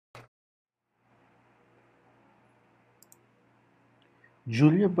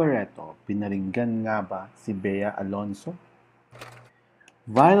Julia Barretto, pinaringgan nga ba si Bea Alonzo?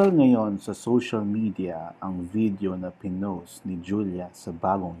 Viral ngayon sa social media ang video na pinost ni Julia sa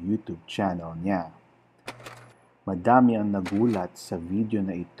bagong YouTube channel niya. Madami ang nagulat sa video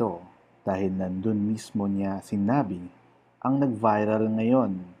na ito dahil nandun mismo niya sinabi ang nag-viral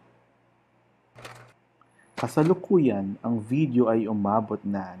ngayon. Kasalukuyan, ang video ay umabot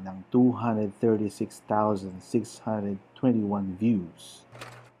na ng 236,621 views,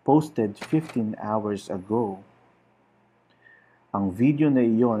 posted 15 hours ago. Ang video na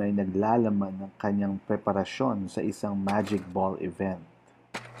iyon ay naglalaman ng kanyang preparasyon sa isang magic ball event.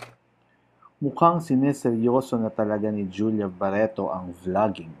 Mukhang sineseryoso na talaga ni Julia Barretto ang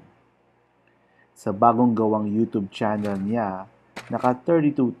vlogging. Sa bagong gawang YouTube channel niya, naka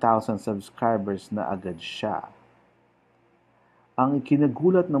 32,000 subscribers na agad siya. Ang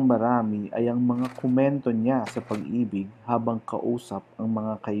ikinagulat ng marami ay ang mga komento niya sa pag-ibig habang kausap ang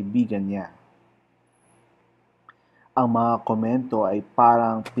mga kaibigan niya. Ang mga komento ay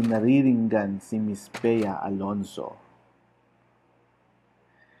parang pinaringgan si Miss Bea Alonzo.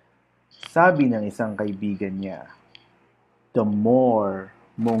 Sabi ng isang kaibigan niya, "The more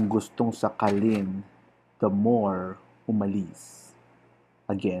mong gustong sakalin, the more umalis."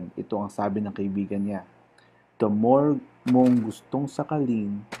 Again, ito ang sabi ng kaibigan niya. The more mong gustong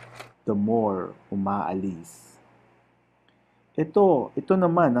sakalin, the more umaalis. Ito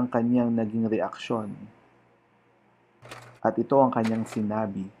naman ang kanyang naging reaksyon. At ito ang kanyang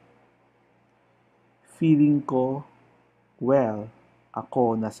sinabi. Feeling ko, well,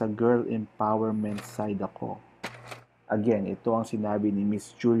 ako nasa girl empowerment side ako. Again, ito ang sinabi ni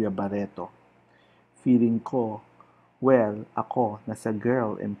Miss Julia Barretto. Feeling ko, well, ako nasa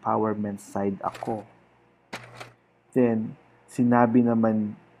girl empowerment side ako. Then, sinabi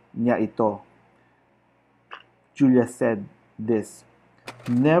naman niya ito. Julia said this,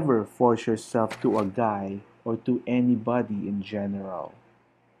 "Never force yourself to a guy or to anybody in general."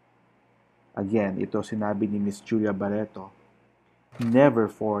 Again, ito sinabi ni Miss Julia Barretto. Never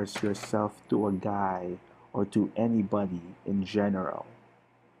force yourself to a guy or to anybody in general.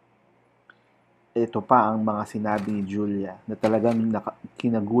 Ito pa ang mga sinabi ni Julia na talagang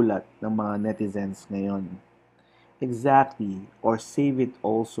kinagulat ng mga netizens ngayon. Exactly, or save it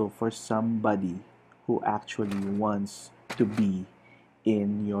also for somebody who actually wants to be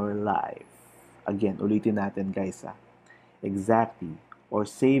in your life. Again, ulitin natin guys ha. Exactly, or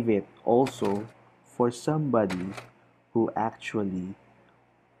save it also for somebody who actually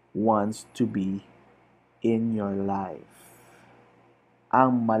wants to be in your life.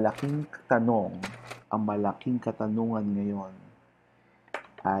 Ang malaking katanungan ngayon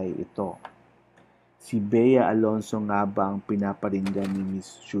ay ito. Si Bea Alonzo nga ba ang pinaparinggan ni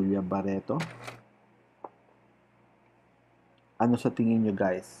Miss Julia Barretto? Ano sa tingin nyo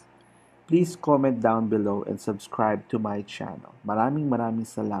guys? Please comment down below and subscribe to my channel. Maraming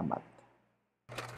salamat.